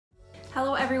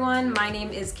Hello everyone, my name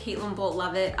is Caitlin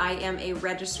Bolt-Lovett. I am a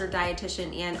registered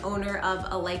dietitian and owner of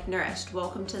A Life Nourished.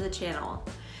 Welcome to the channel.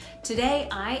 Today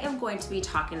I am going to be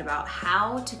talking about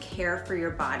how to care for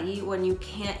your body when you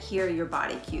can't hear your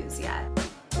body cues yet.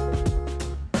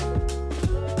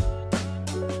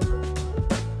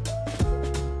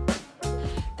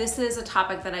 This is a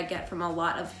topic that I get from a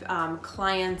lot of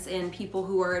clients and people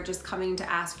who are just coming to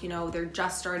ask, they're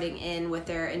just starting in with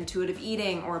their intuitive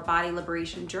eating or body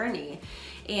liberation journey.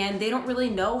 And they don't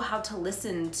really know how to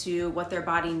listen to what their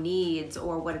body needs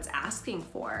or what it's asking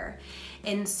for.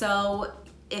 And so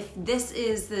if this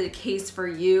is the case for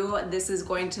you, this is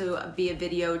going to be a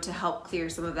video to help clear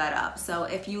some of that up. So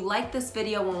if you like this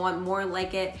video and want more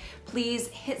like it, please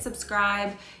hit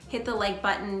subscribe, hit the like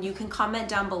button. You can comment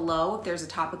down below if there's a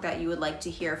topic that you would like to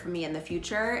hear from me in the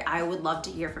future. I would love to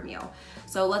hear from you.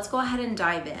 So let's go ahead and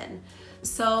dive in.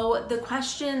 So the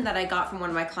question that I got from one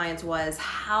of my clients was,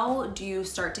 how do you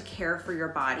start to care for your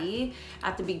body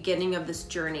at the beginning of this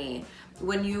journey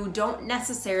when you don't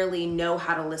necessarily know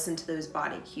how to listen to those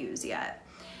body cues yet?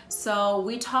 So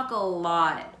we talk a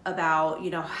lot about,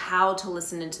 how to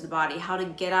listen into the body, how to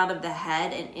get out of the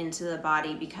head and into the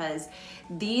body, because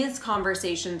these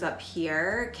conversations up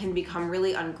here can become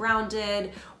really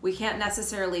ungrounded. We can't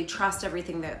necessarily trust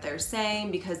everything that they're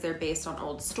saying because they're based on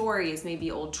old stories,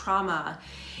 maybe old trauma.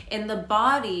 And the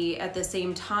body at the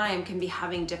same time can be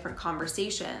having different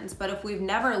conversations. But if we've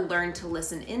never learned to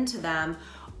listen into them,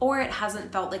 or it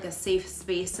hasn't felt like a safe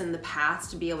space in the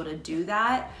past to be able to do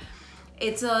that,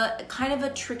 it's a kind of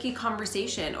a tricky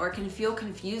conversation, or it can feel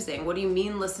confusing. What do you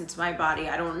mean listen to my body?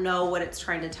 I don't know what it's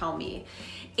trying to tell me.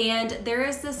 And there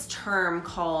is this term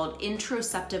called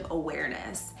interoceptive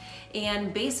awareness.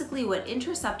 And basically what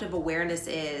interoceptive awareness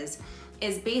is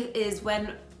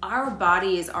when our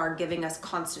bodies are giving us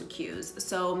constant cues.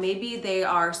 So maybe they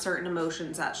are certain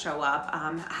emotions that show up,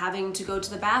 having to go to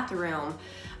the bathroom,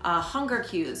 hunger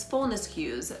cues, fullness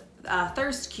cues,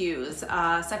 thirst cues,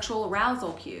 sexual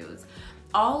arousal cues.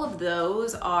 All of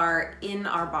those are in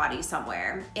our body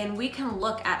somewhere, and we can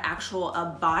look at a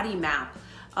body map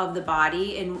of the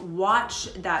body and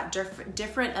watch that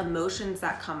different emotions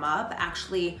that come up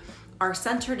actually are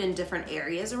centered in different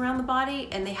areas around the body,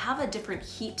 and they have a different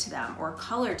heat to them or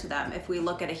color to them if we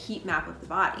look at a heat map of the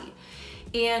body.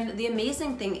 And the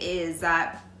amazing thing is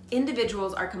that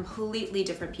individuals are completely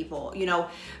different people.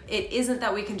 It isn't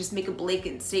that we can just make a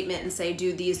blanket statement and say,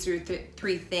 do these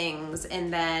three things,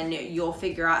 and then you'll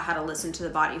figure out how to listen to the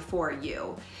body for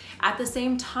you. At the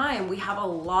same time, we have a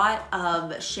lot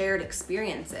of shared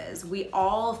experiences. We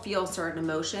all feel certain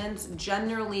emotions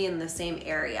generally in the same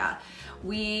area.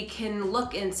 We can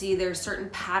look and see there's certain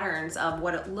patterns of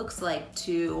what it looks like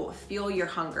to feel your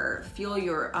hunger, feel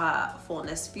your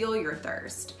fullness, feel your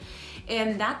thirst.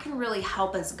 And that can really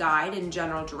help us guide in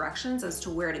general directions as to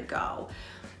where to go.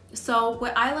 So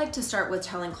what I like to start with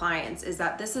telling clients is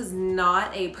that this is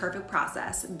not a perfect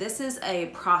process. This is a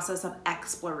process of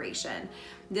exploration.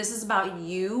 This is about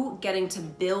you getting to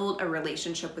build a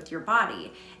relationship with your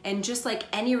body. And just like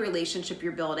any relationship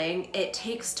you're building, it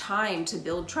takes time to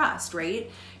build trust, right?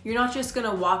 You're not just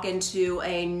gonna walk into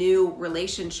a new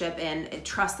relationship and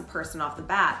trust the person off the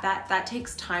bat. That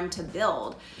takes time to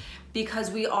build,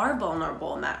 because we are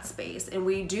vulnerable in that space, and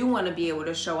we do want to be able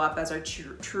to show up as our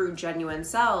true, genuine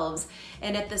selves.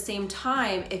 And at the same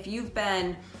time, if you've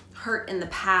been hurt in the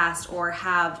past or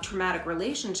have traumatic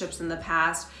relationships in the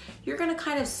past, you're going to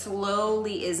kind of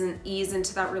slowly ease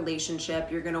into that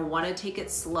relationship. You're going to want to take it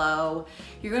slow.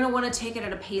 You're going to want to take it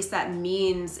at a pace that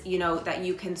means, that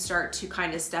you can start to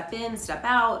kind of step in, step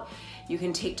out. You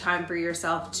can take time for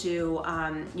yourself to,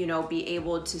 be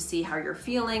able to see how you're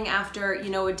feeling after,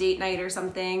 a date night or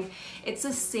something. It's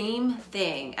the same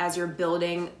thing as you're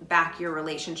building back your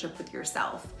relationship with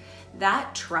yourself.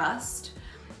 That trust,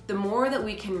 the more that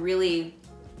we can really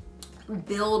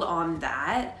build on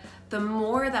that, the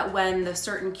more that when the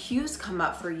certain cues come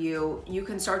up for you, you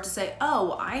can start to say,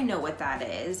 oh, I know what that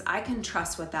is. I can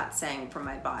trust what that's saying from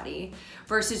my body,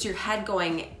 versus your head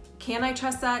going, can I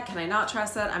trust that? Can I not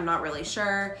trust that? I'm not really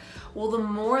sure. Well, the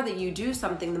more that you do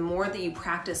something, the more that you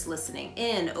practice listening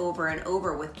in over and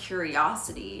over with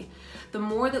curiosity, the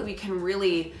more that we can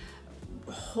really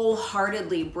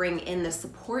wholeheartedly bring in the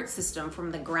support system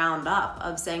from the ground up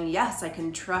of saying, yes, I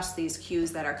can trust these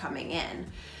cues that are coming in.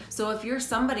 So if you're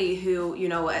somebody who,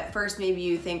 at first maybe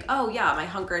you think, oh yeah, my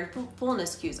hunger and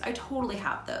fullness cues, I totally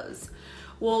have those.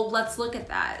 Well, let's look at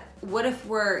that. What if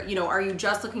we're, are you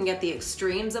just looking at the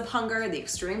extremes of hunger, the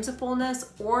extremes of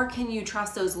fullness, or can you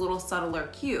trust those little subtler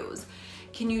cues?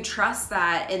 Can you trust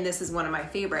that, and this is one of my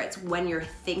favorites, when you're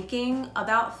thinking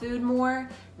about food more,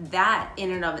 that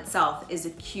in and of itself is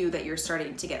a cue that you're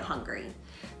starting to get hungry.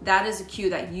 That is a cue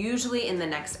that usually in the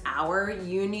next hour,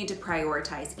 you need to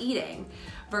prioritize eating.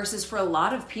 Versus for a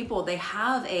lot of people, they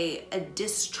have a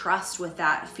distrust with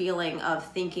that feeling of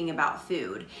thinking about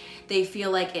food. They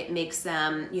feel like it makes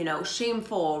them, you know,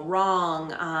 shameful, wrong,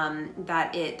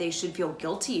 that they should feel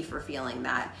guilty for feeling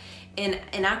that. In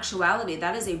actuality,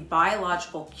 that is a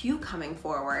biological cue coming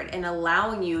forward and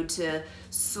allowing you to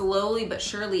slowly but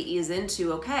surely ease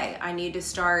into, okay, I need to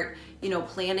start, you know,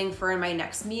 planning for my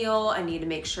next meal. I need to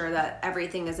make sure that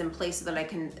everything is in place so that I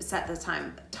can set the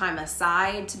time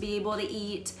aside to be able to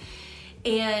eat.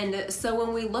 And so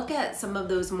when we look at some of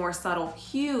those more subtle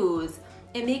cues,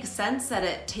 it makes sense that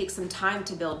it takes some time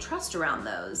to build trust around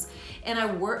those. And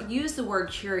I use the word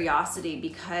curiosity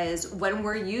because when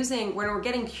we're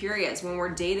getting curious, when we're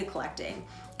data collecting,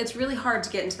 it's really hard to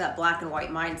get into that black and white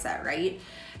mindset, right?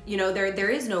 You know, there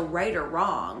is no right or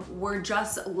wrong. We're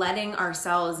just letting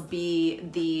ourselves be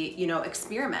the, you know,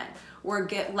 experiment. We're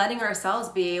letting ourselves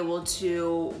be able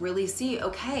to really see,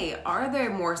 okay, are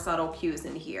there more subtle cues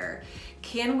in here?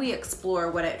 Can we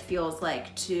explore what it feels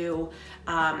like to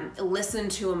listen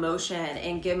to emotion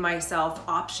and give myself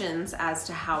options as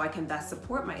to how I can best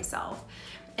support myself?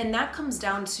 And that comes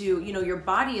down to, you know, your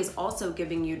body is also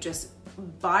giving you just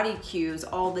body cues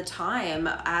all the time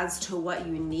as to what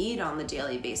you need on the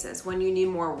daily basis, when you need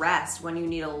more rest, when you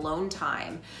need alone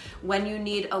time, when you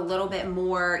need a little bit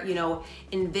more, you know,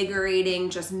 invigorating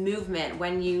just movement,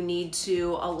 when you need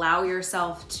to allow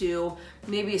yourself to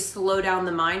maybe slow down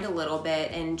the mind a little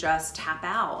bit and just tap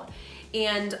out.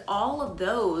 And all of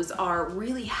those are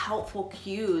really helpful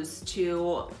cues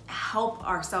to help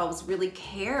ourselves really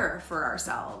care for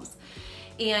ourselves.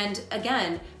 And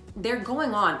again, they're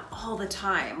going on all the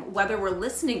time. Whether we're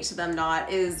listening to them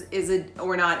is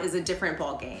a different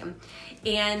ball game.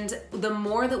 And the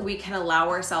more that we can allow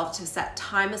ourselves to set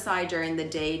time aside during the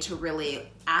day to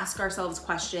really ask ourselves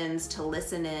questions, to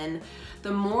listen in,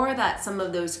 the more that some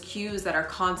of those cues that are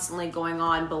constantly going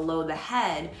on below the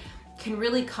head can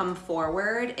really come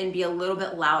forward and be a little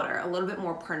bit louder, a little bit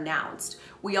more pronounced.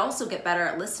 We also get better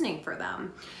at listening for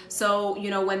them. So, you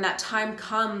know, when that time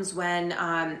comes when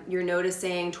you're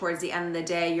noticing towards the end of the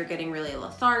day, you're getting really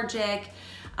lethargic,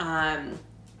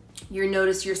 you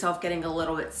notice yourself getting a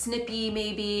little bit snippy,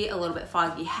 maybe a little bit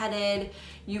foggy headed,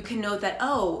 you can note that,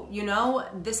 oh, you know,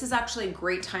 this is actually a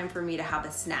great time for me to have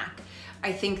a snack.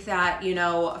 I think that, you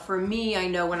know, for me, I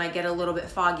know when I get a little bit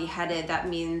foggy headed, that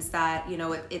means that, you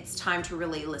know, it's time to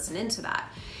really listen into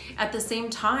that. At the same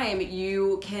time,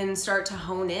 you can start to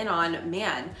hone in on,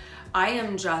 man, I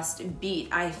am just beat.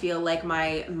 I feel like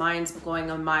my mind's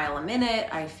going a mile a minute.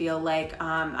 I feel like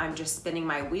I'm just spinning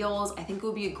my wheels. I think it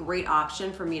would be a great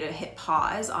option for me to hit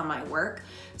pause on my work,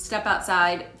 step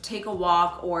outside, take a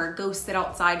walk, or go sit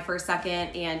outside for a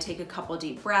second and take a couple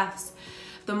deep breaths.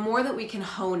 The more that we can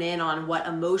hone in on what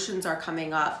emotions are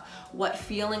coming up, what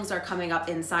feelings are coming up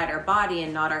inside our body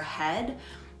and not our head,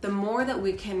 the more that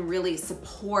we can really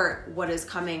support what is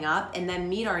coming up and then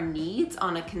meet our needs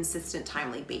on a consistent,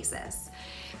 timely basis.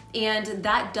 And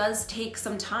that does take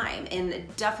some time and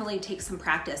it definitely takes some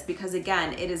practice because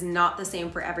again, it is not the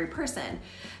same for every person.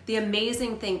 The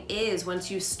amazing thing is once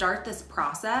you start this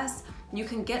process, you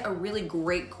can get a really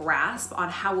great grasp on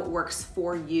how it works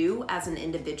for you as an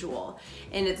individual.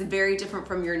 And it's very different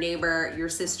from your neighbor, your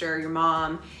sister, your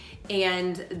mom.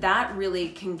 And that really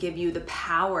can give you the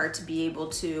power to be able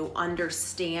to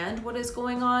understand what is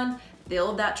going on,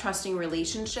 build that trusting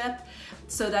relationship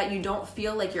so that you don't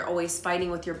feel like you're always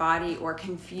fighting with your body or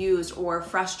confused or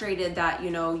frustrated that,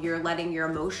 you know, you're letting your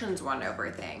emotions run over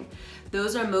things.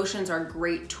 Those emotions are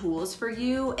great tools for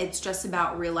you. It's just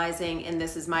about realizing, and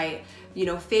this is my, you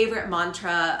know, favorite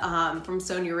mantra from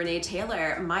Sonia Renee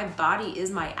Taylor, my body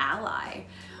is my ally.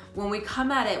 When we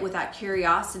come at it with that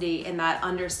curiosity and that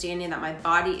understanding that my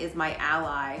body is my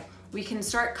ally, we can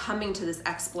start coming to this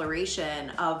exploration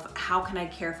of how can I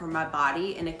care for my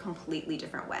body in a completely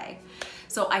different way.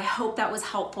 So I hope that was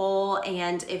helpful.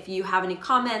 And if you have any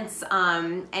comments,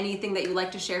 anything that you'd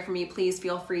like to share for me, please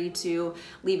feel free to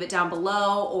leave it down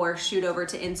below or shoot over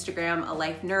to Instagram, A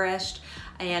Life Nourished,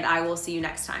 and I will see you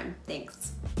next time.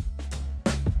 Thanks.